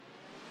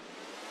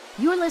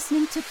You're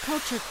listening to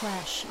Culture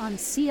Clash on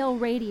CL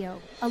Radio,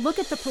 a look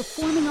at the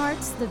performing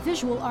arts, the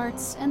visual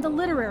arts, and the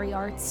literary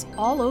arts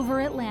all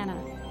over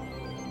Atlanta.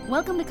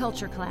 Welcome to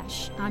Culture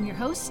Clash. I'm your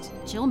host,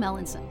 Jill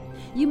Mellinson.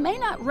 You may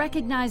not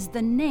recognize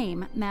the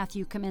name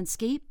Matthew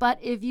Kaminsky, but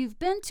if you've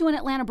been to an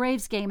Atlanta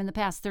Braves game in the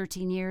past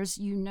 13 years,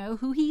 you know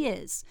who he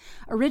is.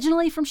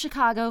 Originally from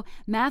Chicago,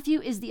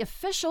 Matthew is the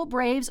official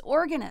Braves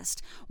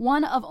organist,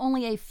 one of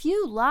only a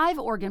few live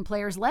organ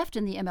players left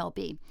in the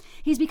MLB.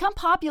 He's become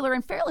popular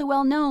and fairly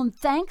well known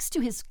thanks to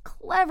his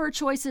clever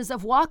choices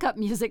of walk-up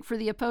music for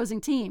the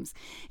opposing teams.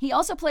 He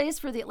also plays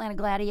for the Atlanta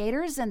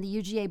Gladiators and the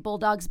UGA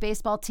Bulldogs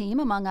baseball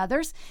team, among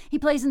others. He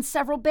plays in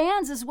several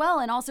bands as well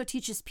and also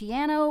teaches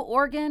piano,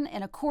 organ,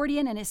 and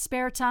accordion in his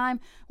spare time,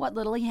 what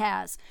little he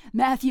has.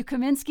 Matthew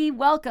Kaminsky,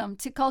 welcome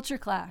to Culture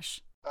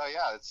Clash.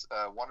 Yeah, it's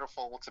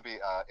wonderful to be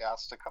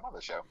asked to come on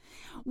the show.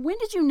 When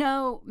did you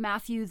know,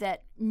 Matthew,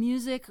 that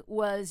music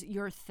was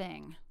your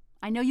thing?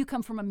 I know you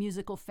come from a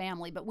musical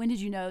family, but when did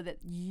you know that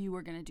you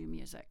were going to do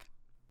music?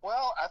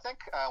 Well, I think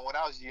when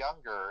I was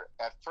younger,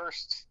 at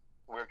first,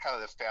 we were kind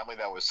of the family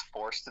that was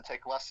forced to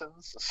take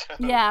lessons.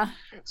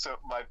 So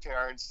my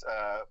parents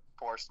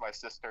forced my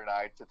sister and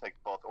I to take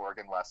both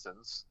organ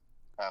lessons.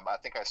 I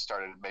think I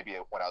started maybe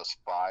when I was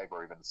 5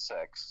 or even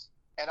 6.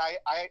 And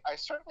I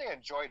certainly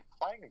enjoyed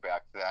playing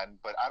back then,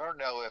 but I don't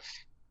know if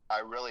I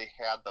really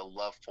had the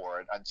love for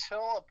it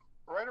until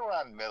right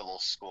around middle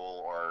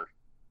school or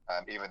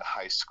even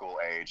high school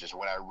age is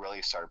when I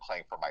really started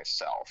playing for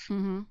myself.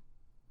 Mm-hmm.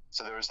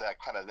 So there was that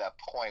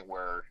point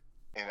where,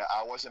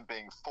 I wasn't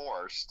being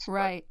forced.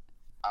 Right.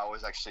 I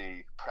was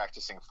actually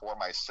practicing for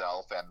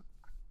myself. And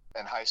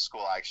in high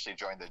school, I actually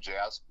joined the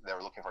jazz. They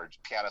were looking for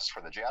pianists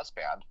for the jazz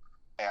band.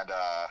 And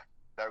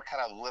that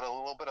kind of lit a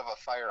little bit of a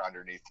fire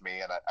underneath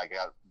me. And I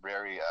got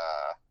very,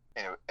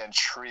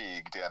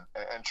 intrigued and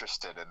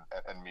interested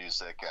in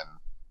music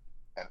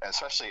and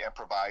especially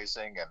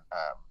improvising.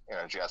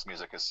 And, jazz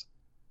music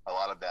a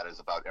lot of that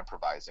is about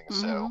improvising.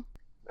 Mm-hmm. So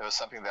it was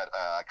something that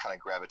I kind of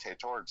gravitated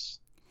towards.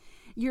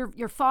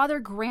 Your father,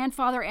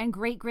 grandfather, and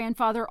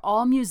great-grandfather,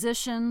 all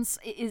musicians.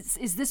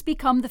 Is this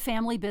become the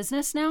family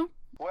business now?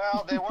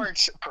 Well, they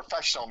weren't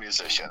professional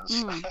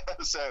musicians.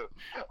 So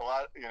a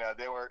lot,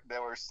 they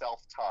were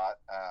self-taught.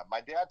 My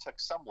dad took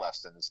some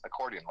lessons,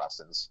 accordion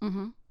lessons,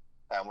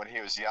 when he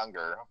was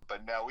younger.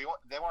 But no,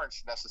 they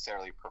weren't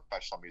necessarily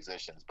professional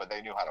musicians, but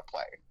they knew how to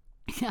play.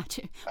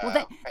 Gotcha.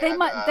 Well,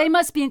 they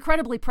must be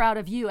incredibly proud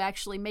of you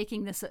actually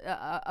making this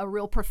a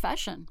real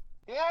profession.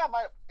 Yeah,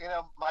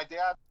 my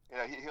dad,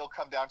 he'll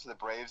come down to the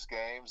Braves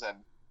games, and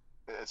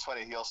it's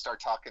funny, he'll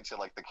start talking to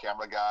like the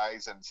camera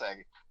guys and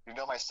saying,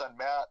 my son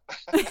Matt?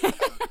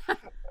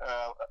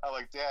 I'm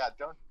like, Dad,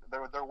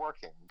 they're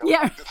working.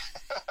 Don't.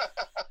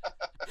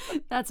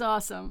 That's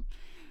awesome.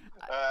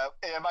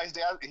 And my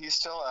dad, he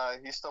still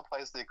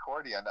plays the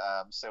accordion.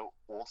 So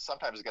we'll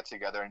sometimes get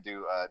together and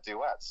do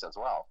duets as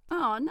well.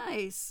 Oh,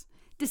 nice.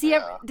 Does he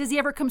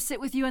ever come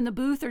sit with you in the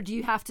booth, or do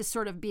you have to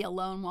sort of be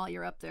alone while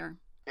you're up there?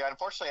 Yeah,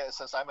 unfortunately,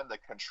 since I'm in the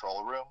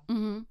control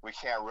room, we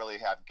can't really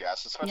have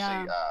guests,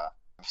 especially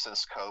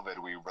since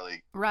COVID. We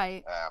really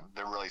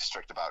they're really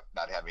strict about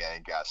not having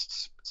any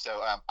guests.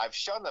 So I've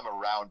shown them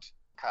around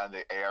kind of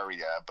the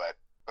area, but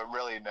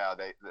really no,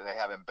 they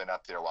haven't been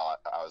up there while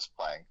I was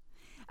playing.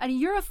 And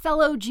you're a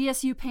fellow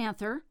GSU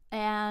Panther,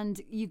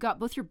 and you got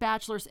both your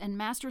bachelor's and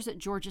master's at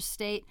Georgia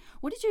State.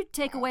 What did you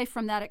take away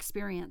from that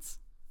experience?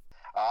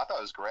 I thought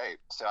it was great.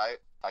 So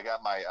I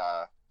got my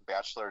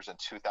bachelor's in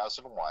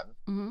 2001.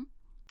 Mm-hmm.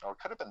 Or it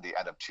could have been the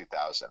end of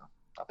 2000.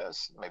 I think it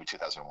was maybe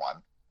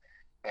 2001.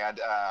 And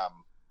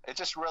it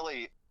just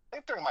really, I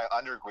think during my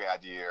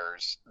undergrad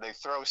years, they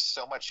throw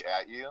so much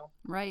at you.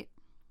 Right.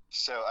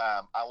 So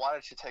I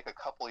wanted to take a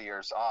couple of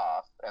years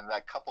off, and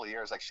that couple of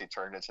years actually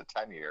turned into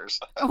 10 years.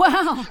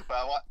 Wow. But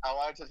I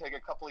wanted to take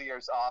a couple of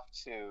years off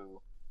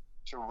to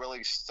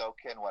really soak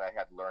in what I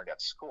had learned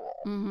at school.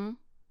 Mm-hmm.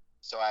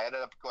 So I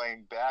ended up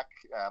going back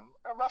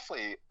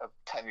roughly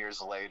 10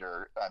 years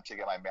later to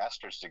get my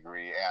master's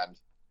degree, and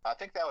I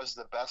think that was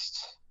the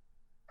best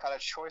kind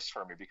of choice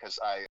for me because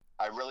I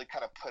really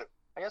kind of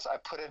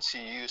put into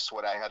use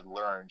what I had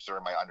learned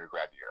during my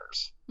undergrad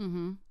years.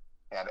 Mm-hmm.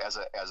 And as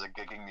a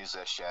gigging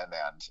musician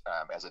and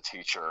as a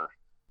teacher,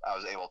 I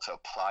was able to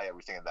apply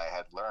everything that I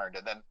had learned.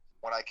 And then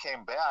when I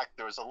came back,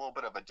 there was a little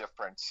bit of a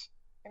difference,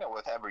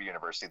 with every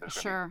university,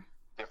 there's going to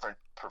be different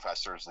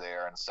professors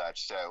there and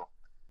such. So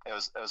it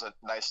was a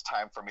nice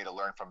time for me to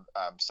learn from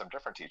some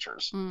different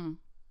teachers. Mm.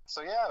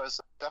 So yeah, it was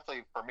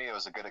definitely, for me, it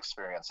was a good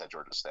experience at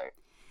Georgia State.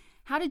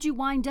 How did you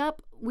wind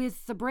up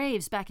with the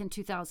Braves back in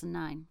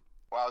 2009?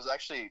 Well, I was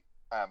actually,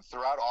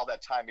 throughout all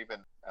that time, even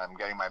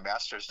getting my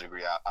master's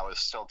degree, I was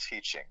still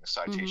teaching.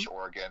 So I teach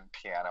organ,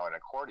 piano, and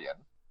accordion.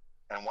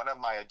 And one of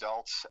my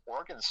adult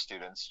organ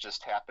students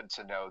just happened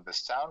to know the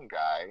sound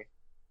guy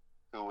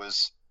who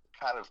was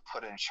kind of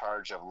put in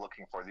charge of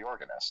looking for the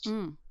organist.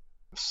 Mm.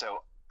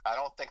 So I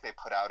don't think they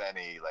put out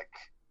any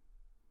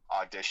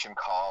audition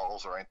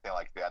calls or anything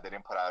like that. They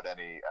didn't put out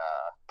any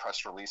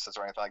press releases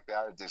or anything like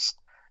that.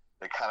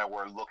 They kind of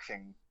were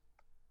looking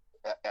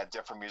at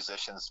different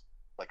musicians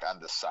like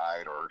on the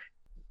side or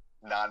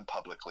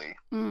non-publicly.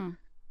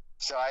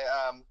 So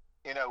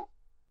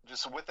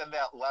just within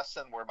that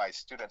lesson where my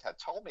student had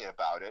told me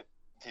about it,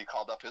 he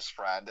called up his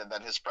friend, and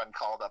then his friend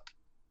called up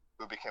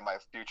who became my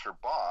future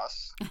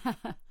boss.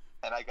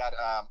 And I got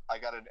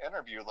an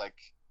interview like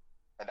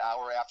an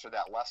hour after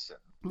that lesson.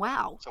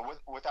 Wow. So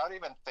without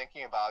even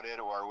thinking about it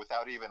or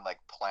without even like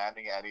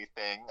planning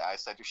anything, I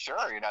said,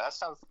 sure, that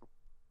sounds,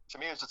 to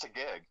me, it's just a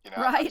gig,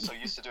 Right. I'm so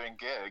used to doing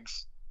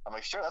gigs. I'm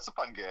like, sure, that's a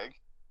fun gig.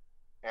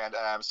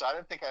 And so I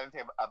didn't think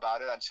anything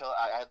about it until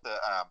I had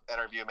the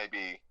interview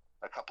maybe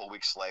a couple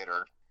weeks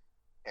later.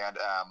 And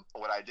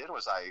what I did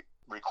was I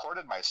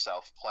recorded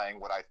myself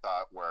playing what I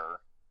thought were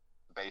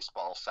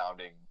baseball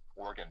sounding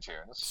organ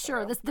tunes.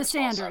 Sure, the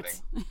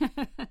standards.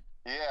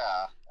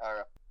 Yeah.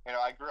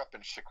 I grew up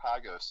in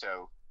Chicago,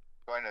 so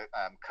going to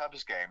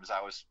Cubs games,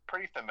 I was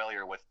pretty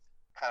familiar with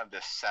kind of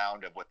the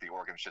sound of what the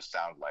organ should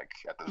sound like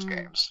at those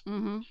games.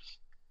 Mm-hmm.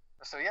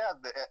 So yeah,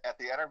 at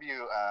the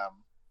interview,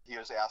 he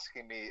was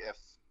asking me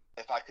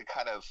if I could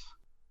kind of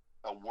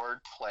a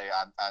word play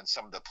on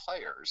some of the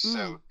players.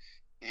 So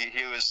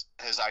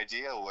his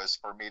idea was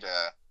for me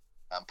to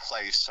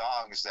play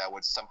songs that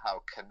would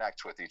somehow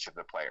connect with each of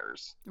the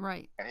players.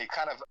 Right. And he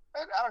kind of,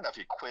 I don't know if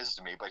he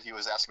quizzed me, but he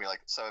was asking me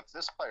like, so if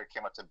this player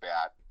came up to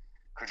bat,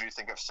 could you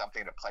think of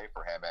something to play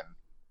for him? And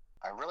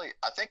I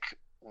think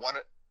one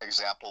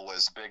example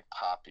was Big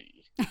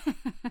Papi.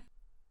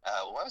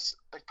 What was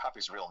Big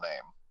Papi's real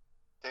name?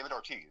 David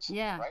Ortiz.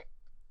 Yeah. Right?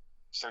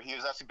 So he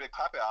was asking Big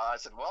Papi. I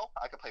said, well,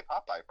 I could play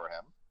Popeye for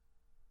him.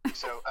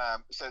 So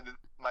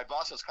my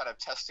boss was kind of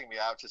testing me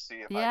out to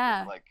see if I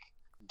could like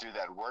do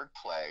that word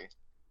play.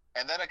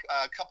 And then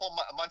a couple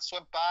months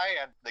went by,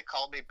 and they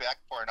called me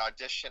back for an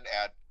audition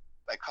at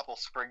a couple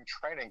spring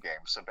training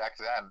games. So back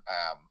then,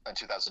 in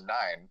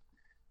 2009,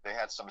 they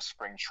had some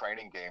spring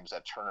training games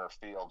at Turner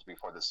Field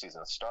before the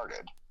season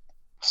started.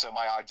 So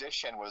my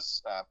audition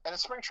was, and the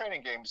spring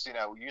training games,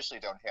 usually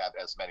don't have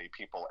as many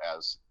people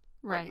as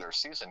regular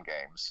season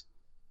games.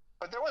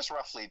 But there was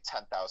roughly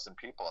 10,000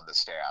 people in the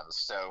stands.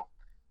 So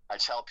I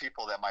tell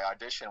people that my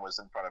audition was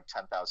in front of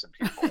 10,000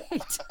 people.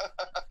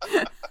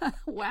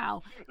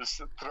 Wow.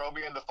 Just throw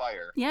me in the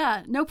fire.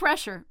 Yeah, no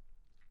pressure.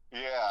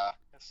 Yeah.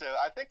 So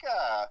I think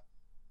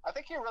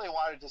he really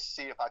wanted to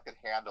see if I could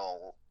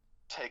handle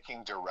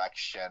taking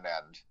direction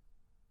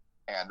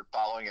and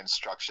following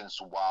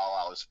instructions while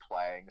I was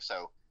playing.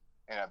 So,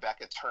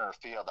 back at Turner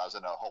Field, I was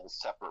in a whole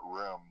separate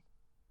room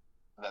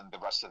than the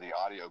rest of the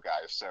audio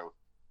guys. So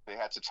they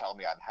had to tell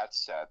me on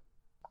headset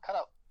kind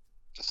of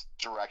just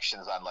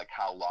directions on like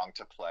how long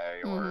to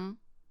play or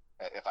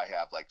if I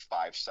have like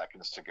 5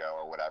 seconds to go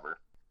or whatever.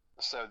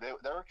 So they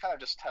were kind of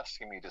just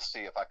testing me to see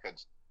if I could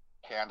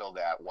handle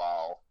that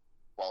while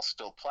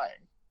still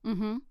playing.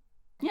 Mm-hmm.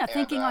 Yeah,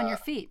 thinking on your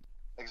feet.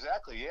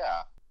 Exactly,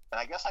 yeah. And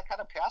I guess I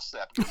kind of passed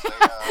that because they,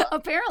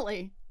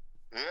 apparently.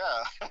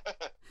 Yeah.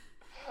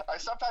 I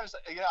sometimes,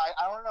 I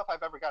don't know if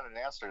I've ever gotten an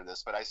answer to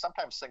this, but I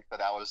sometimes think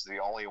that I was the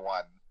only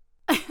one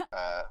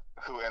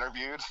who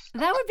interviewed.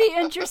 That would be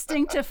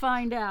interesting to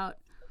find out.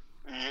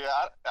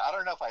 Yeah, I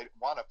don't know if I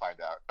want to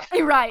find out.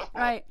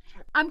 Right.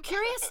 I'm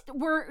curious,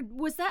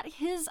 was that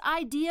his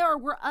idea, or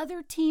were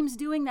other teams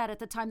doing that at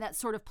the time, that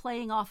sort of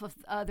playing off of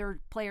other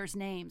players'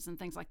 names and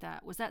things like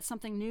that? Was that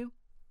something new?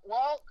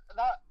 Well,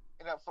 not,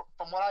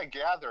 from what I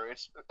gather,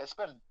 it's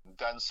been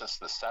done since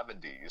the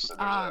 70s. So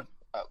there's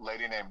a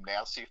lady named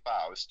Nancy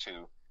Faust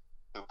who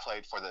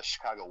played for the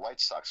Chicago White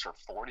Sox for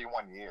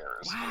 41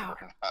 years. Wow.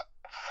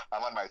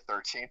 I'm on my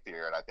 13th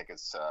year, and I think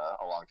it's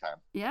a long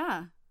time.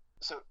 Yeah.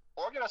 So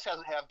organists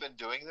have been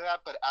doing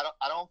that, but I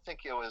don't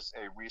think it was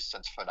a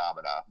recent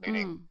phenomena.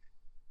 Meaning,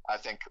 I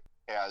think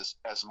as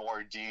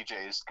more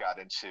DJs got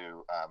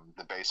into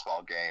the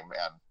baseball game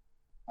and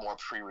more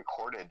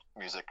pre-recorded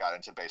music got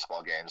into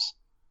baseball games,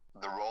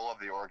 the role of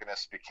the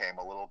organist became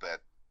a little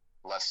bit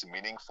less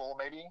meaningful,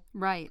 maybe.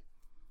 Right.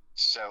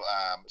 So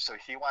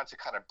he wanted to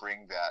kind of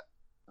bring that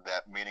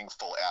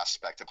meaningful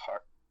aspect of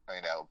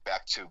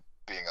back to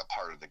being a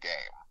part of the game.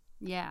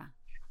 Yeah.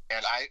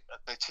 And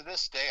to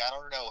this day, I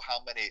don't know how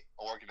many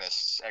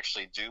organists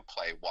actually do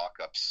play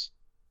walk-ups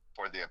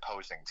for the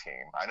opposing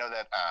team. I know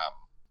that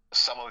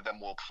some of them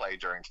will play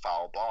during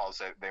foul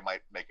balls. They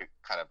might make a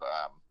kind of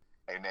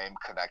a name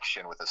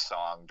connection with a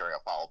song during a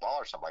foul ball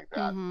or something like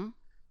that. Mm-hmm.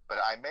 But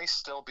I may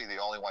still be the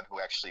only one who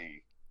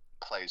actually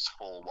plays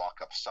full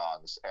walk-up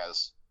songs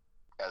as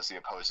the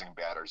opposing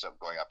batters up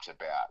going up to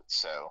bat.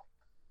 So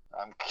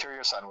I'm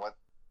curious on why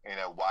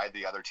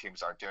the other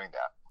teams aren't doing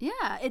that.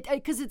 Yeah,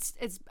 because it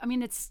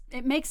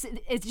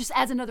just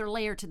adds another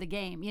layer to the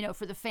game,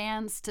 for the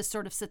fans to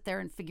sort of sit there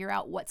and figure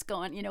out what's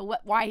going,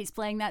 why he's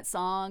playing that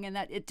song, and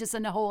that it just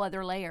a whole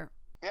other layer.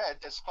 Yeah,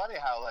 it's funny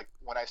how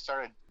when I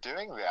started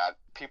doing that,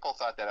 people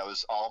thought that it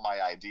was all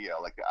my idea.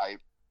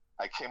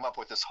 I came up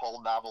with this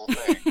whole novel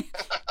thing.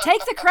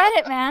 Take the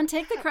credit, man.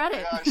 Take the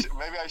credit. Yeah,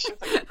 maybe I should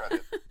take the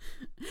credit.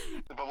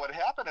 But what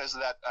happened is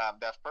that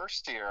that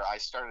first year I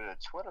started a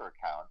Twitter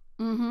account.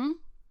 Mm-hmm.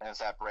 And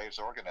it's at Braves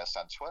Organist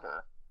on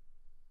Twitter.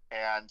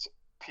 And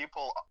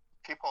people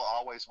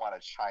always want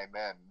to chime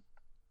in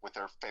with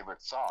their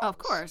favorite songs. Of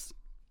course.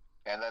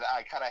 And then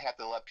I kind of have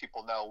to let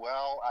people know,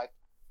 well, I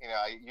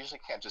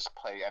usually can't just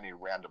play any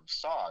random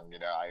song.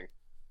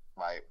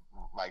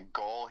 My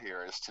goal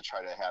here is to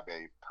try to have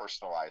a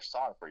personalized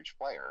song for each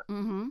player.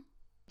 Mm-hmm.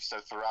 So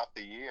throughout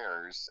the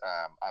years,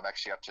 I'm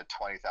actually up to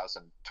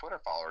 20,000 Twitter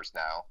followers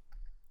now.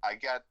 I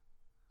get,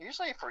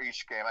 usually for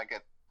each game, I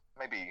get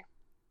maybe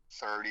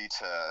 30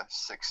 to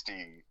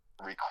 60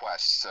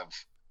 requests of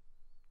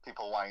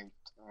people wanting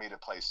me to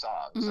play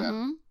songs.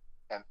 Mm-hmm.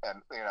 And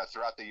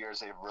throughout the years,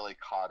 they've really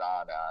caught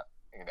on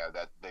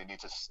that they need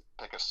to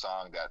pick a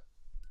song that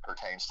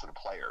pertains to the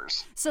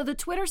players. So the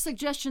Twitter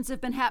suggestions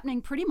have been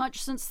happening pretty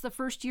much since the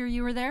first year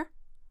you were there?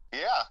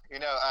 Yeah.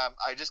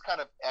 I just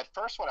kind of, at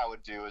first what I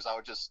would do is I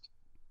would just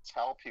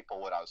tell people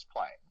what I was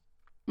playing.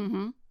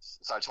 Mm-hmm.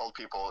 So I told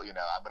people,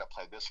 I'm going to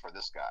play this for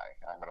this guy.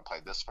 I'm going to play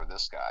this for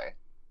this guy.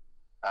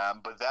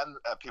 But then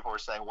people were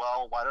saying,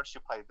 well, why don't you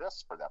play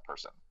this for that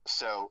person?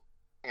 So,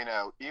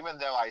 even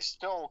though I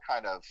still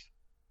kind of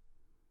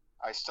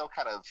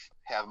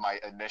have my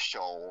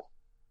initial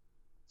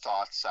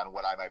thoughts on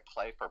what I might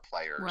play for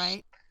players.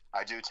 Right.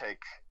 I do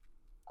take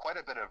quite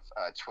a bit of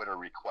Twitter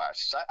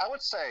requests. I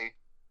would say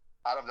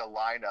out of the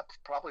lineup,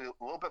 probably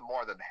a little bit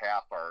more than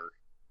half are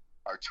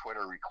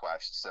Twitter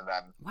requests. And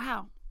then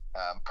wow.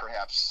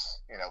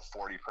 Perhaps,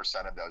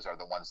 40% of those are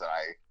the ones that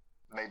I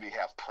maybe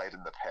have played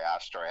in the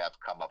past or I have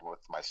come up with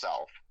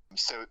myself.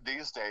 So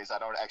these days I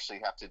don't actually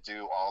have to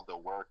do all the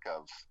work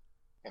of,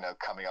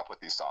 coming up with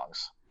these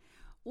songs.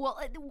 Well,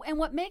 and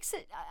what makes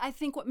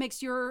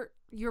your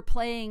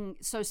playing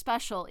so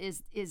special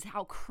is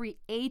how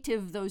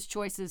creative those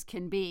choices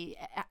can be,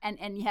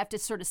 and you have to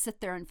sort of sit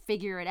there and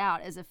figure it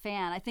out as a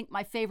fan. I think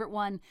my favorite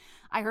one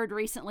I heard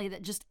recently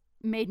that just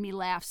made me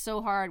laugh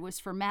so hard was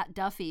for Matt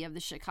Duffy of the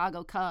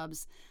Chicago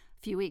Cubs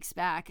a few weeks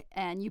back,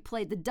 and you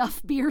played the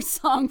Duff Beer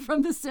song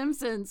from The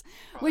Simpsons,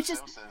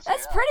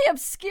 that's pretty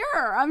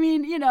obscure. I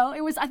mean,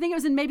 I think it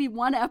was in maybe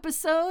one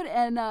episode,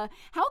 and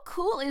how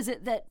cool is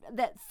it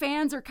that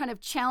fans are kind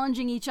of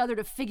challenging each other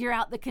to figure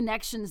out the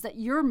connections that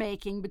you're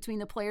making between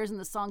the players and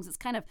the songs. It's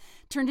kind of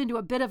turned into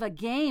a bit of a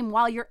game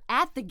while you're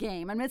at the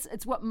game. I mean,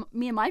 it's what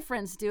me and my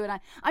friends do, and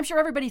I'm sure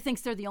everybody thinks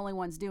they're the only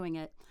ones doing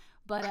it,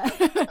 but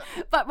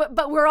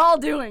but we're all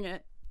doing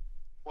it.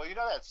 Well,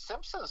 that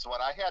Simpsons one,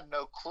 I had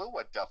no clue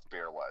what Duff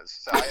Beer was.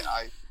 So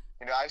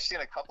I've seen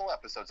a couple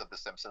episodes of The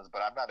Simpsons,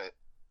 but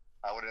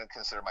I wouldn't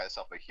consider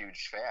myself a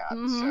huge fan.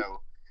 Mm-hmm. So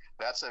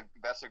that's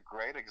a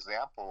great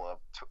example of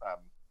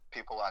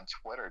people on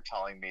Twitter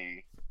telling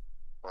me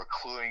or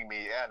cluing me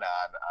in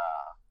on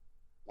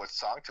what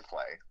song to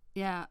play.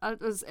 Yeah,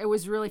 it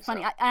was really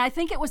funny. I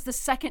think it was the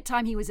second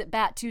time he was at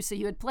bat too. So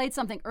you had played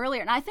something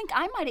earlier, and I think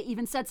I might have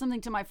even said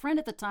something to my friend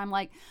at the time,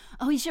 like,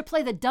 "Oh, you should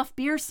play the Duff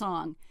Beer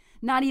song."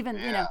 Not even,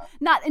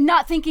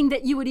 not thinking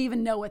that you would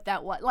even know what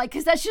that was, like,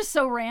 because that's just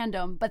so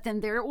random. But then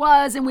there it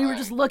was, and we were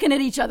just looking at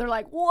each other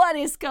like, "What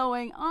is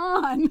going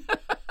on?"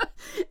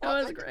 It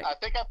was great. I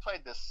think I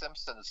played the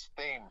Simpsons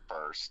theme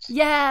first.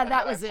 Yeah,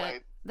 that was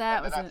it.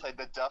 I played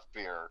the Duff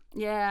Beer.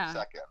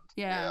 Second.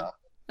 Yeah.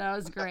 That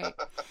was great.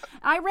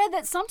 I read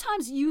that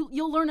sometimes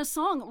you'll learn a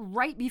song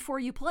right before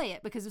you play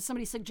it, because if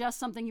somebody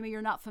suggests something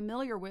you're not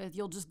familiar with,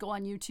 you'll just go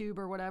on YouTube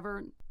or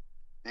whatever.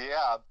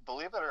 Yeah,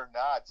 believe it or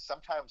not,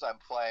 sometimes I'm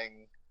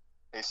playing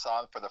a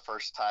song for the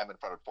first time in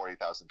front of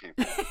 40,000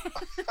 people.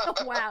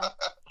 Wow.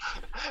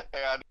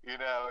 And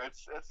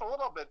it's a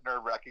little bit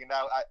nerve-wracking.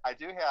 Now I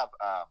do have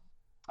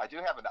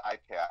an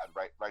iPad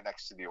right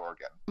next to the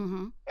organ.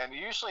 Mm-hmm. And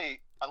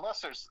usually,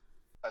 unless there's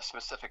a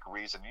specific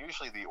reason,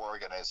 usually the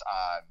organ is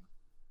on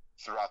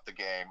throughout the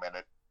game, and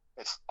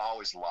it's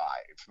always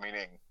live,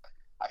 meaning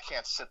I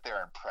can't sit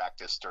there and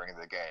practice during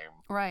the game.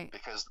 Right.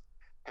 Because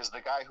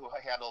the guy who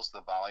handles the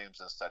volumes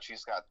and such,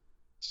 he's got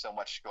so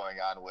much going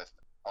on with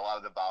a lot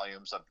of the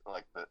volumes of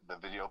like the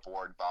video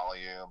board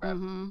volume and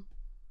mm-hmm.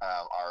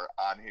 Our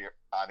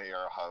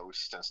on-air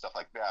host and stuff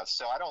like that.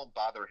 So I don't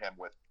bother him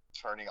with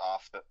turning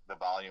off the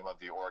volume of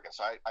the organ.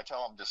 So I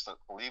tell him just to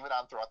leave it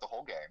on throughout the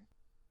whole game.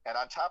 And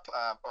on top,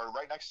 or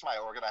right next to my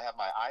organ, I have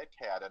my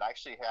iPad, and I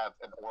actually have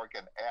an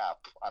organ app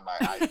on my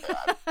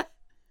iPad.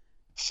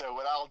 So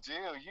what I'll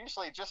do,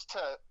 usually just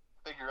to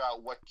figure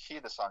out what key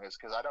the song is,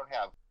 because I don't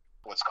have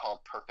what's called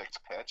perfect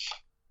pitch.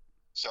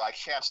 So I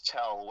can't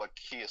tell what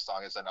key a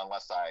song is in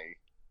unless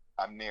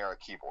I'm near a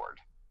keyboard.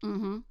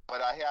 Mm-hmm.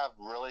 But I have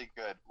really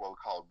good what we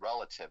call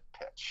relative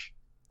pitch,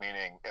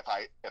 meaning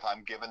if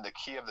I'm given the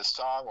key of the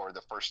song or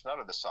the first note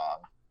of the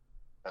song,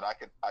 then I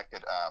could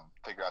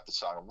figure out the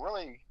song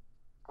really,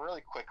 really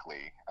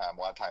quickly. A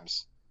lot of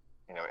times,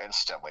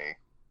 instantly,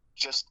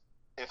 just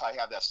if I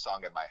have that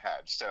song in my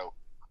head. So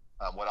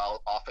what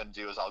I'll often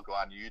do is I'll go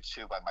on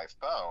YouTube on my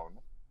phone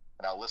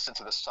and I'll listen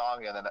to the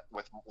song, and then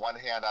with one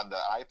hand on the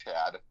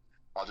iPad,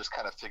 I'll just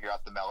kind of figure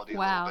out the melody a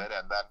little bit,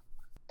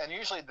 and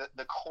usually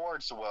the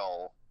chords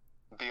will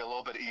be a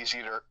little bit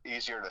easier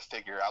to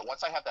figure out.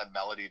 Once I have that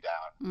melody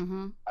down,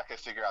 mm-hmm. I can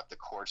figure out the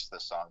chords to the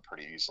song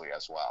pretty easily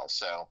as well.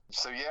 So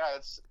yeah,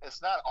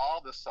 it's not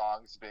all the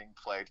songs being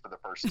played for the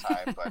first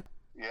time, but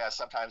yeah,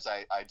 sometimes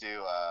I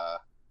do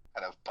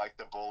kind of bite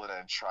the bullet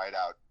and try it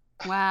out.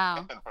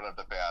 Wow. In front of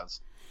the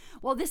bands.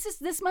 Well,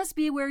 this must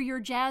be where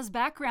your jazz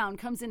background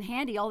comes in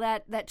handy. All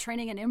that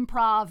training in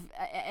improv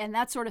and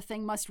that sort of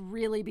thing must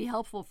really be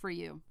helpful for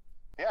you.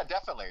 Yeah,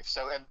 definitely.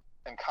 So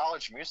in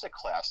college music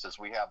classes,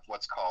 we have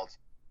what's called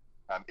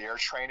ear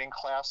training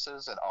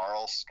classes and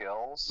aural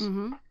skills.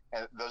 Mm-hmm.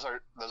 And those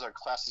are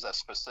classes that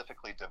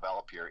specifically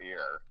develop your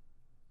ear.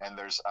 And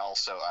there's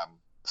also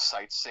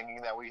sight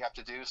singing that we have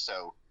to do.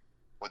 So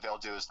what they'll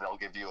do is they'll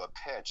give you a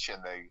pitch,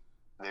 and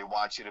they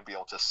want you to be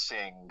able to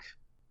sing,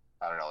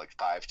 I don't know, like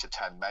 5 to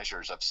 10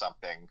 measures of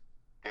something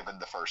given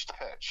the first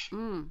pitch,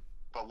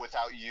 but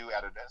without you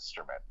at an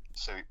instrument.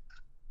 So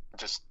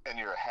just in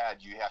your head,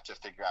 you have to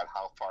figure out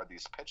how far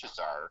these pitches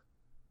are.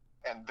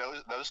 And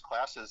those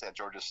classes at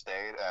Georgia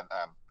State, and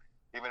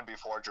even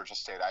before Georgia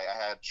State, I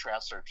had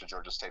transferred to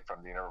Georgia State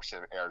from the University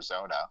of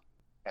Arizona,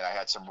 and I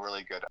had some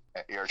really good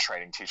ear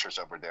training teachers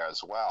over there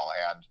as well.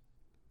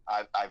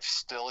 And I've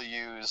still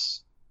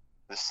used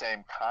the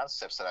same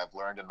concepts that I've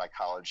learned in my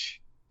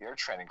college ear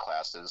training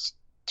classes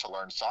to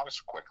learn songs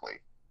quickly.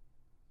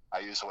 I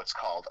use what's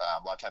called,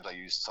 a lot of times I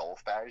use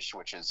solfege,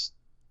 which is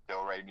do,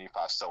 re, mi,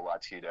 fa, sol, la,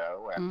 ti,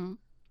 do. And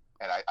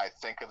I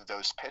think of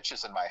those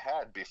pitches in my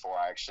head before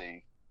I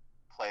actually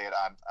play it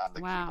on the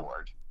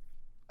keyboard.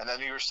 And then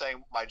you were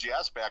saying my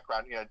jazz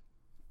background,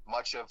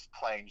 much of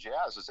playing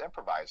jazz is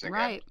improvising.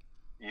 Right.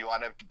 And you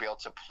want to be able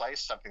to play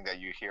something that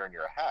you hear in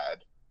your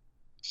head.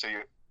 So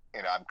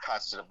I'm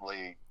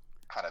constantly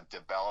kind of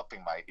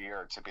developing my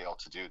ear to be able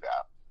to do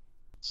that.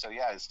 So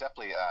yeah, it's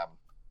definitely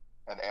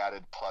an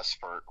added plus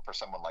for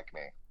someone like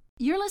me.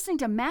 You're listening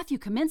to Matthew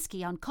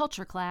Kaminsky on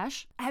Culture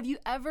Clash. Have you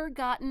ever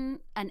gotten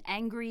an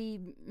angry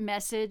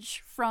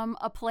message from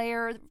a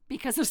player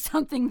because of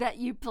something that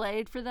you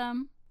played for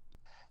them?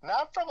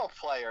 Not from a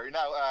player.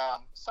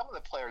 Some of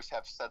the players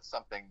have said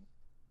something,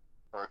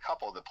 or a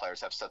couple of the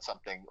players have said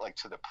something like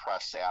to the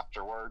press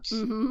afterwards.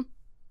 Mm-hmm.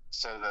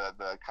 So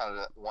the kind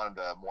of one of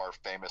the more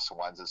famous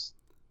ones is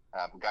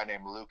a guy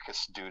named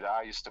Lucas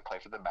Duda. Used to play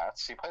for the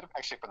Mets. He played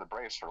actually for the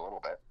Braves for a little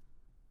bit.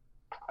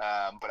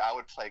 But I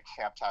would play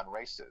Camptown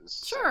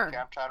Races. Sure. So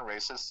Camptown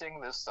Races,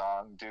 sing this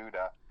song,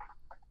 Duda.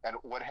 And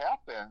what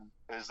happened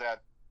is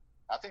that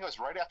I think it was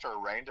right after a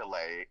rain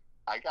delay,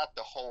 I got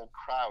the whole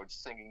crowd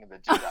singing the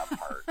Duda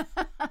part.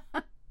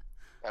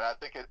 And I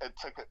think it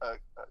took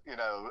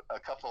a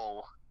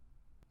couple,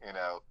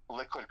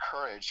 liquid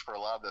courage for a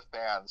lot of the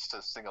fans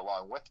to sing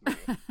along with me.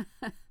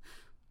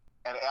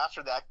 And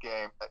after that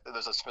game,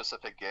 there's a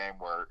specific game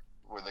where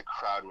the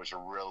crowd was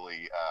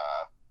really,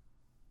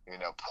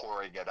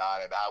 pouring it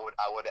on, and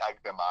I would egg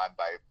them on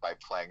by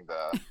playing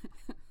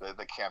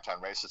the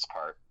Camptown Races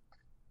part.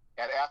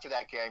 And after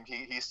that game,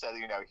 he said,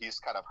 he's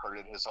kind of heard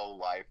it his whole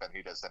life, and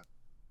he doesn't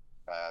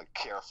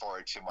care for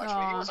it too much.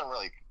 But he wasn't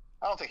really.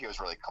 I don't think he was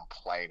really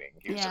complaining.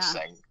 He was just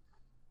saying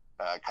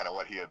kind of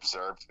what he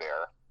observed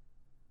there.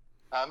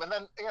 And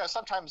then,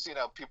 sometimes,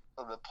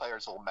 the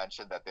players will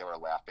mention that they were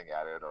laughing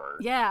at it, or...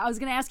 Yeah, I was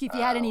going to ask you if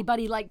you had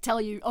anybody,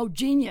 tell you, oh,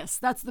 genius,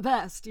 that's the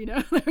best,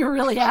 They were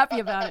really happy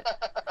about it.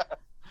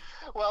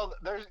 Well,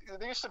 there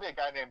used to be a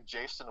guy named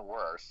Jason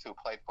Worth who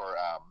played for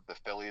the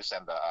Phillies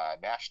and the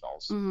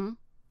Nationals. Mm-hmm.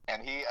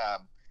 And he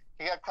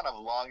had kind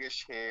of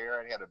longish hair,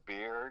 and he had a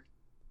beard,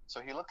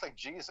 so he looked like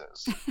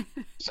Jesus.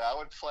 So I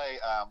would play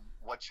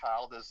What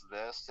Child Is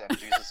This? And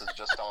Jesus Is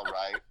Just All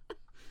Right.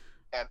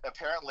 And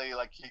apparently,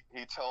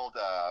 he told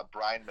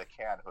Brian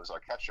McCann, who was our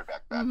catcher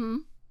back then, mm-hmm.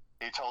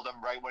 He told him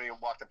right when he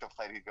walked up to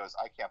plate, he goes,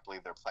 "I can't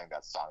believe they're playing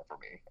that song for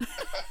me."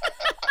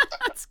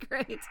 That's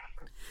great. And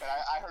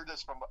I heard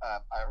this from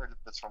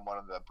one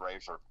of the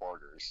Braves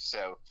reporters.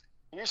 So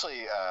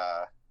usually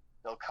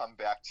they'll come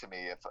back to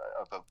me if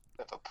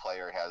a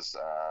player has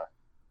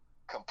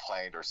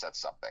complained or said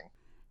something.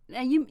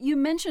 Now, you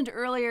mentioned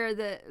earlier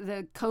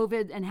the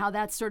COVID and how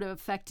that sort of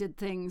affected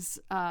things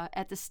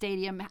at the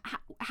stadium.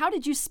 How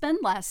did you spend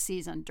last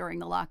season during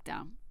the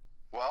lockdown?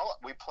 Well,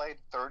 we played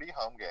 30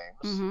 home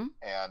games, mm-hmm.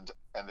 and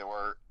there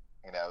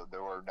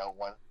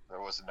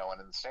wasn't no one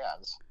in the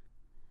stands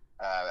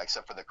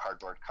except for the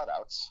cardboard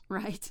cutouts.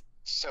 Right.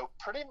 So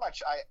pretty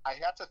much, I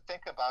had to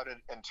think about it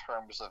in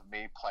terms of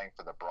me playing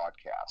for the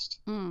broadcast.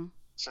 Mm.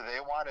 So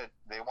they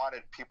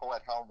wanted people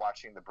at home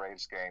watching the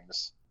Braves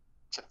games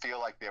to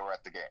feel like they were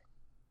at the game.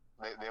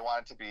 They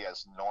wanted to be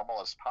as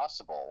normal as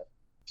possible.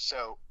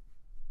 So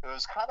it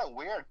was kind of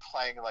weird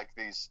playing like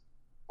these,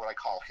 what I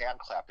call hand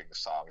clapping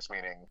songs,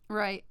 meaning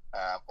right.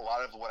 A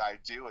lot of what I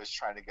do is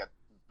trying to get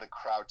the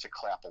crowd to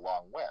clap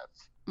along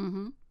with.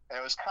 Mm-hmm. And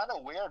it was kind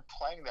of weird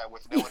playing that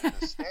with no one in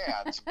the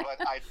stands,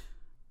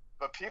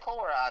 but people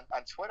were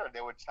on Twitter,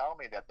 they would tell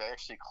me that they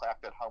actually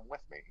clapped at home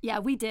with me. Yeah,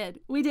 we did.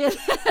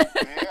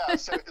 Yeah,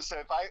 so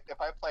if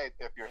I played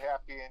 "If You're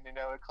Happy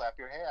and Clap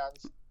Your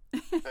Hands,"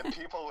 then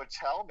people would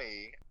tell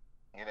me,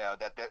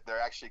 that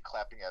they're actually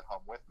clapping at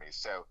home with me.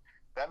 So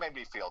that made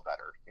me feel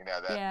better,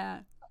 that yeah.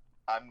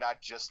 I'm not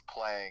just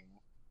playing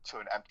to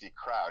an empty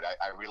crowd.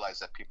 I realize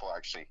that people are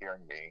actually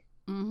hearing me,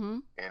 mm-hmm.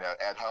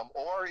 At home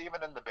or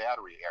even in the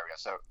Battery area.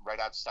 So right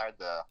outside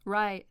the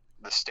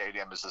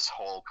stadium is this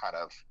whole kind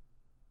of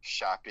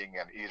shopping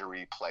and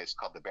eatery place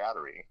called the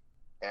Battery.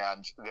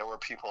 And there were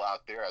people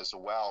out there as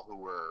well who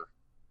were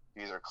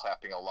either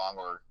clapping along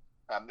or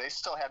they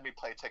still had me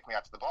play Take Me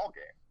Out to the Ball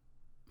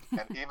Game.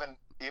 And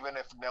even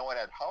if no one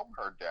at home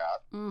heard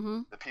that,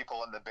 the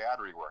people in the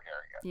Battery were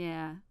hearing it.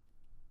 Yeah.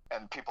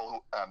 And people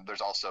who,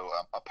 there's also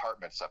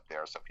apartments up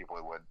there, so people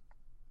would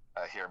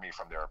hear me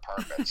from their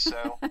apartments.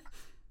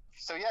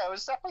 So yeah, it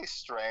was definitely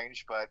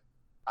strange, but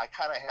I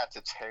kind of had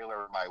to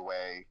tailor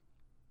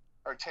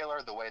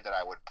the way that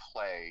I would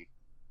play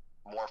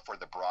more for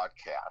the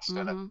broadcast.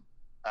 And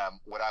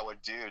what I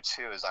would do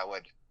too is I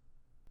would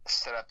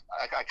set up,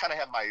 I kind of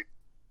have my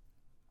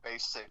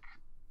basic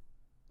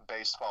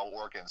baseball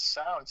organ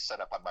sound set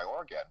up on my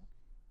organ,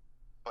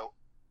 but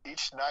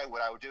each night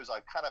what I would do is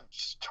I'd kind of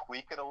just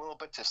tweak it a little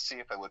bit to see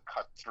if it would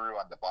cut through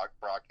on the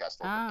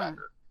broadcast a little bit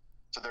better.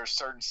 So there's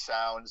certain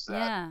sounds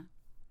that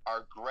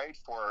are great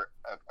for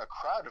a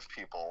crowd of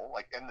people,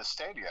 like in the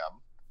stadium,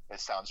 it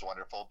sounds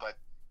wonderful, but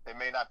they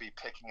may not be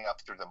picking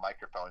up through the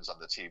microphones on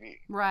the TV.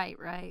 Right.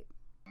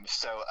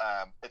 So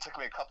it took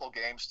me a couple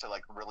games to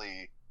like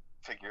really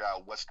figure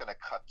out what's going to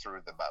cut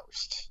through the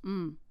most.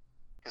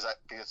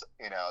 Because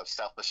you know,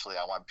 selfishly,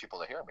 I want people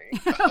to hear me.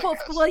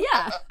 Well,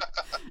 yeah.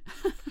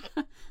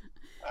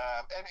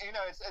 And you know,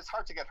 it's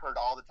hard to get heard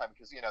all the time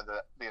because you know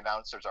the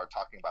announcers are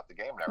talking about the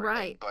game and everything.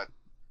 Right. But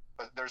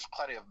there's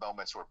plenty of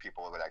moments where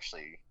people would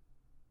actually,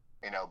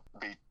 you know,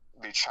 be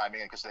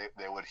chiming in because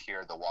they would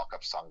hear the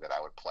walk-up song that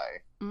I would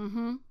play.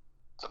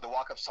 So the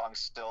walk-up songs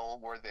still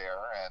were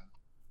there, and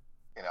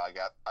you know,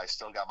 I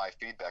still got my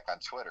feedback on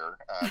Twitter.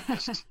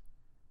 Just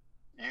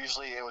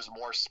usually it was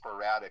more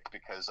sporadic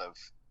because of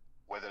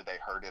whether they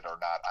heard it or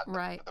not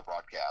on the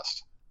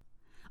broadcast.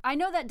 I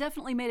know that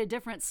definitely made a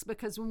difference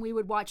because when we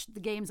would watch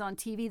the games on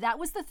TV, that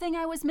was the thing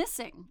I was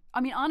missing.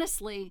 I mean,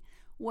 honestly,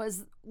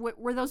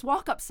 were those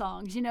walk-up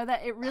songs, you know,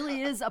 that it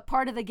really is a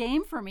part of the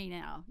game for me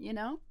now, you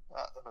know?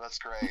 That's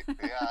great.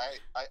 Yeah,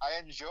 I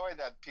enjoy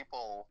that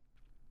people,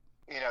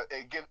 you know,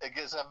 it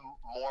gives them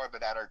more of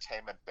an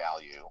entertainment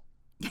value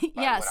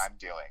by what I'm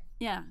doing.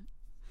 Yeah.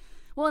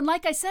 Well, and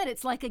like I said,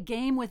 it's like a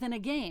game within a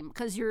game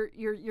because you're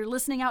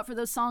listening out for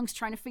those songs,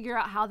 trying to figure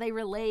out how they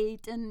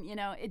relate, and you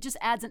know, it just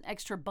adds an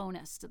extra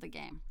bonus to the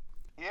game.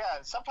 Yeah,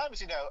 and sometimes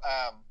you know,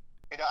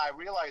 I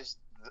realize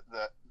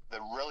the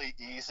really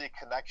easy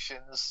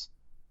connections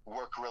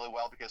work really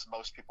well because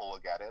most people will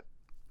get it.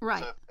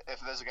 Right. So if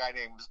there's a guy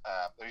named,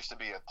 there used to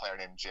be a player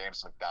named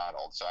James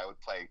McDonald, so I would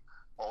play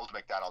Old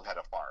MacDonald Had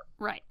a Farm.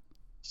 Right.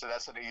 So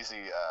that's an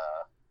easy,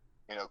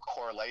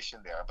 correlation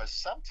there. But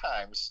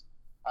sometimes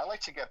I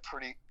like to get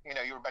pretty, you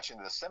know, you were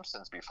mentioning The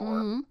Simpsons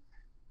before,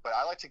 but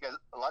I like to get,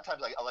 a lot of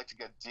times I like to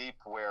get deep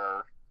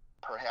where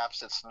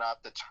perhaps it's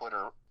not the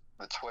Twitter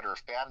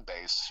fan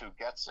base who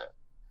gets it.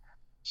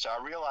 So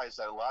I realize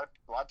that a lot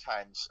of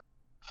times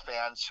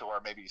fans who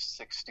are maybe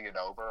 60 and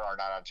over are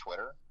not on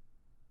Twitter.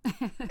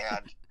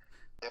 And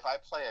if I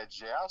play a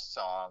jazz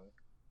song,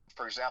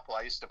 for example,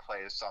 I used to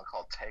play a song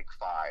called Take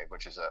 5,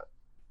 which is a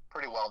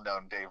pretty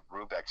well-known Dave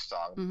Brubeck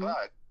song.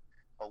 But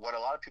what a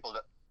lot of people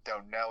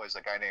don't know is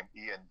a guy named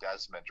Ian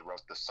Desmond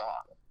wrote the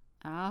song.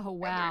 Oh,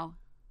 wow.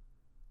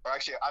 Or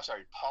actually, I'm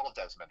sorry, Paul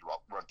Desmond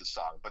wrote the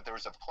song. But there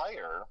was a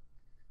player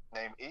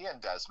named Ian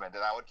Desmond,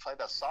 and I would play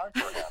that song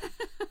for him.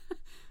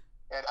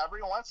 And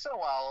every once in a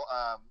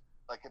while,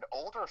 like an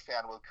older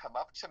fan would come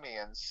up to me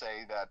and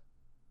say that,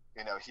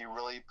 you know, they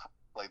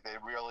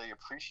really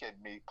appreciated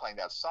me playing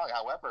that song.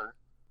 However,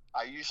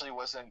 I usually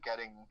wasn't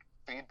getting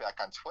feedback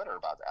on Twitter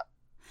about that.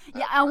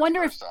 Yeah, I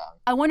wonder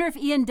if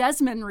Ian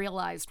Desmond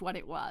realized what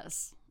it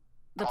was.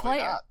 The Probably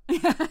player.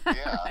 Not.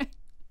 Yeah.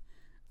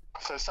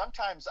 So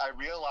sometimes I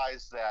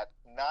realize that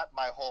not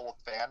my whole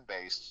fan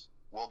base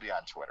will be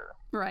on Twitter.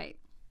 Right.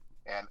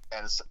 And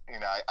you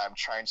know, I'm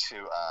trying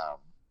to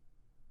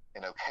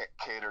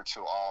cater to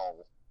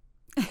all,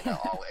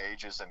 all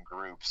ages and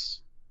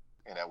groups,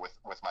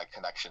 with my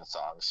connection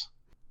songs.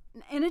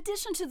 In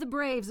addition to the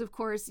Braves, of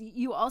course,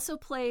 you also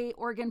play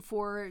organ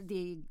for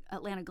the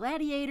Atlanta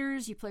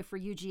Gladiators. You play for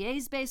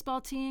UGA's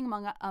baseball team,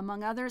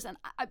 among others. And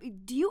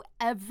do you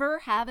ever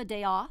have a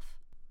day off?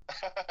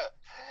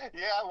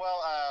 Yeah,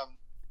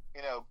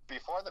 well,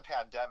 before the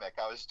pandemic,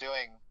 I was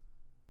doing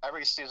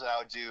every season. I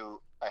would do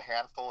a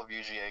handful of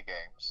UGA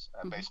games,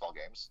 baseball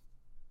games,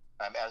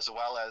 as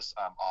well as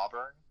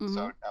Auburn.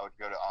 So I would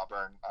go to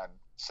Auburn on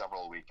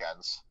several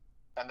weekends,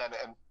 and then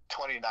in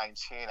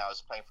 2019, I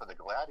was playing for the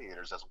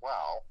Gladiators as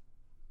well.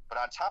 But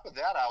on top of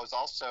that, I was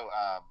also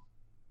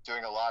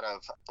doing a lot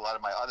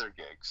of my other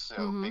gigs.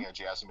 So being a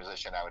jazz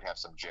musician, I would have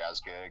some jazz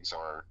gigs,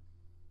 or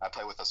I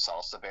play with a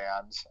salsa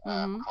band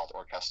called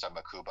Orquesta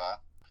Macuba.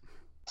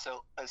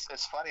 So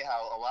it's funny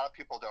how a lot of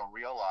people don't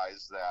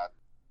realize that,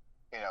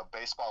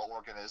 baseball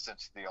organ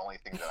isn't the only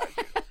thing that I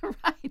do.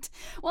 Right.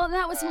 Well,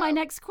 that was my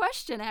next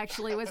question,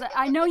 actually, was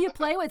I know you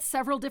play with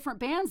several different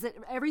bands, that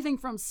everything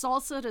from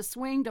salsa to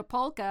swing to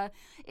polka.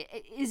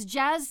 Is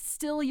jazz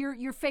still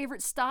your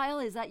favorite style?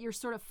 Is that your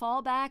sort of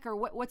fallback, or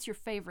what's your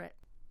favorite?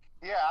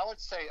 Yeah, I would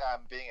say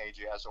being a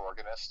jazz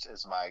organist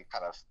is my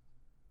kind of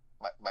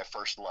my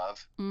first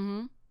love.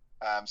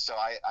 So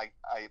I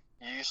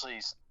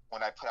usually,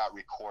 when I put out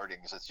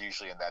recordings, it's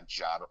usually in that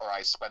genre, or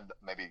I spend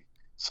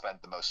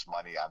the most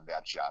money on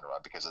that genre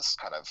because it's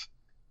kind of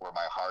where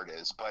my heart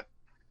is. But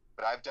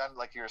I've done,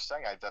 like you were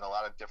saying, I've done a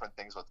lot of different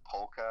things with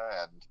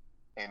polka, and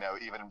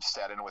even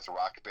sat in with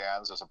rock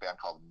bands. There's a band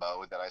called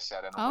Mo that I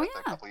sat in with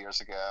a couple of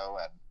years ago,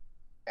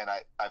 and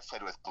I've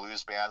played with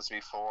blues bands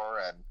before,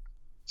 and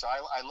so I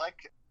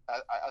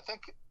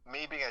think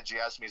me being a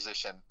jazz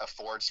musician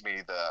affords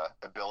me the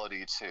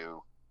ability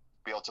to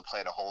be able to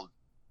play in a whole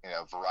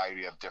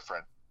variety of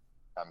different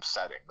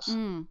settings,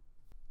 and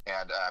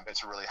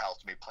it's really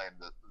helped me play in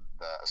the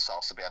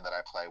salsa band that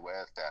I play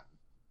with, and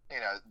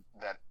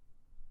that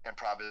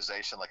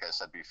improvisation, like I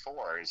said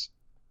before, is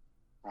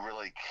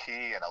really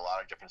key in a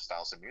lot of different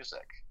styles of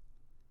music,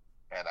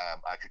 and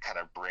I could kind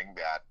of bring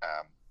that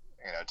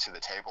to the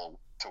table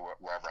to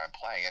wherever I'm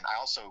playing. And I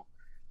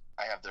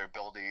have the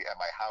ability at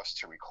my house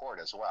to record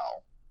as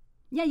well.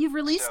 Yeah, you've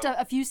released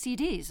a few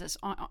CDs.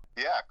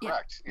 Yeah,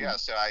 correct. Yeah,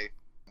 so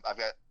I've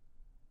got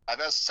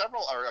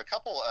several, or a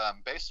couple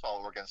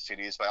baseball organ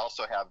CDs, but I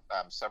also have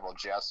several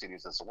jazz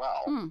CDs as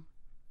well.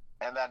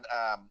 And then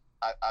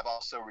I've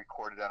also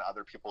recorded on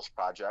other people's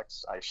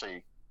projects.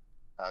 Actually,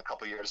 a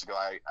couple of years ago,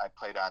 I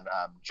played on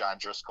John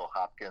Driscoll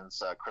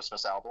Hopkins'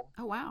 Christmas album.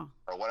 Oh, wow.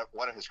 Or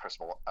one of his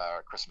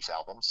Christmas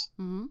albums.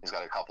 He's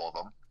got a couple of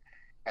them.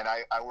 And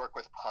I work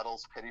with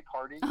Puddles Pity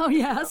Party. Oh,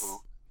 yes.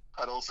 Who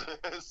Puddles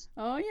is.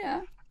 Oh,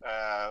 yeah.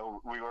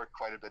 We work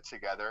quite a bit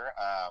together.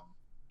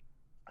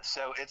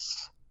 So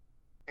it's,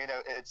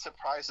 it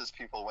surprises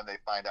people when they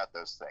find out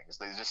those things.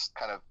 They just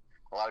kind of,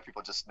 a lot of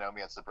people just know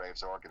me as the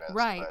Braves organist.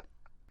 Right. But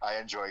I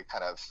enjoy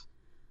kind of,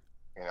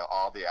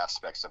 all the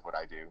aspects of what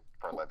I do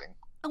for a living.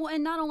 Oh,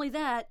 and not only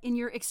that, in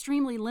your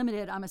extremely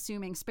limited, I'm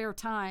assuming, spare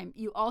time,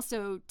 you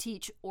also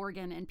teach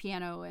organ and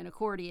piano and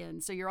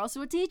accordion. So you're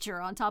also a teacher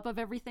on top of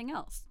everything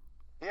else.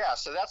 Yeah,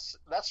 so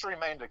that's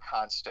remained a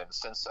constant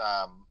since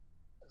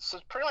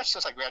pretty much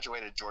since I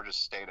graduated Georgia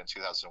State in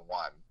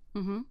 2001.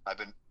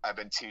 I've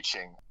been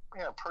teaching,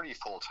 pretty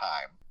full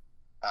time.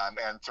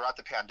 And throughout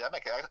the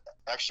pandemic,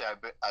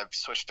 I've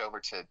switched over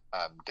to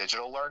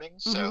digital learning.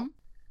 So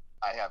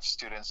I have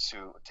students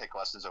who take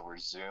lessons over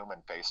Zoom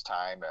and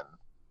FaceTime, and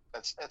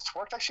it's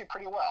worked actually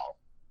pretty well.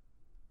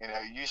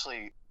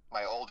 Usually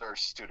my older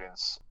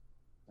students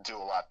do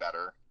a lot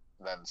better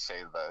than,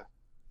 say, the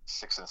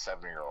 6 and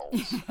 7 year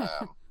olds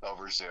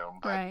over Zoom.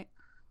 But, right.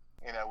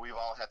 We've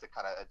all had to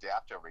kind of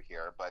adapt over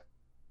here. But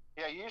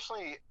yeah,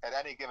 usually at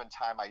any given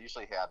time, I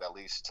usually have at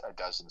least a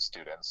dozen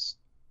students,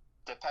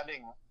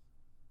 depending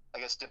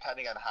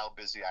on how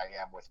busy I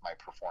am with my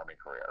performing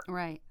career.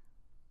 Right.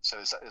 So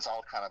it's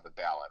all kind of a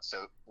balance.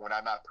 So when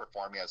I'm not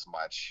performing as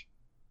much,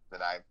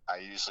 then I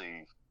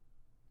usually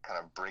kind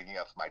of bringing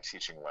up my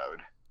teaching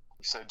load.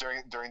 So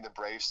during the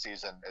Braves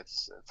season,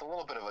 it's a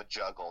little bit of a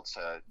juggle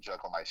to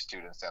juggle my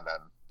students and then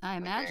I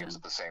imagine games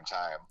at the same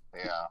time.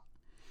 Yeah.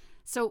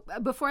 So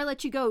before I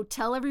let you go,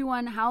 tell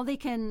everyone how they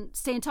can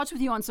stay in touch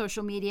with you on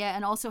social media,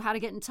 and also how to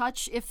get in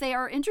touch if they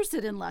are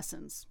interested in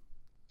lessons.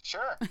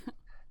 Sure.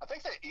 I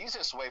think the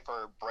easiest way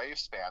for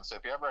Braves fans, so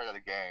if you're ever at a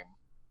game,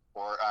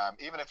 or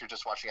even if you're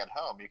just watching at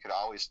home, you could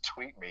always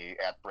tweet me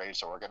at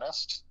Braves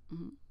Organist.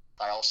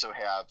 I also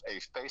have a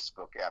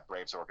Facebook at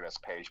Braves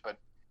Organist page, but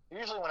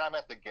usually when I'm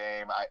at the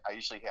game, I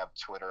usually have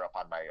Twitter up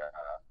on my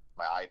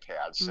my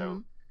iPad,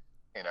 so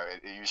it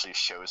usually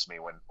shows me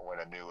when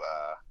a new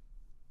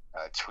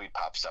tweet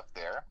pops up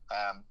there.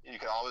 You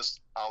can always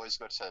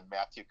go to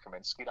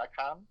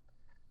MatthewKaminsky.com.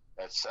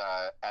 It's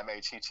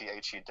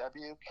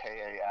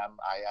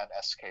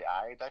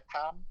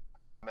MatthewKaminsky.com,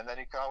 and then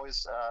you can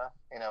always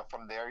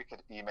from there you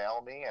could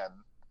email me, and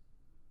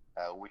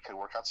we could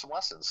work out some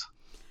lessons.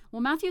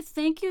 Well, Matthew,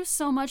 thank you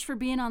so much for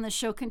being on the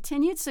show.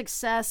 Continued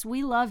success.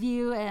 We love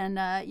you, and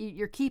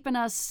you're keeping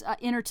us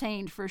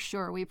entertained for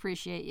sure. We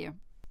appreciate you.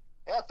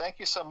 Yeah, thank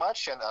you so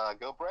much, and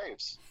go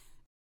Braves.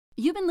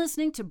 You've been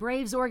listening to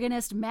Braves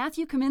organist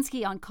Matthew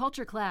Kaminsky on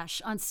Culture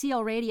Clash on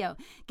CL Radio.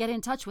 Get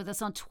in touch with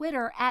us on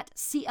Twitter at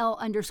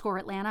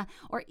CL_Atlanta,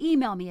 or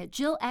email me at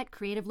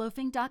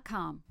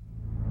jill@creativeloafing.com.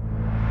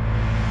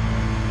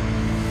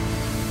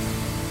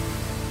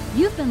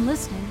 You've been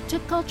listening to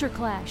Culture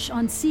Clash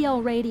on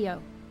CL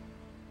Radio.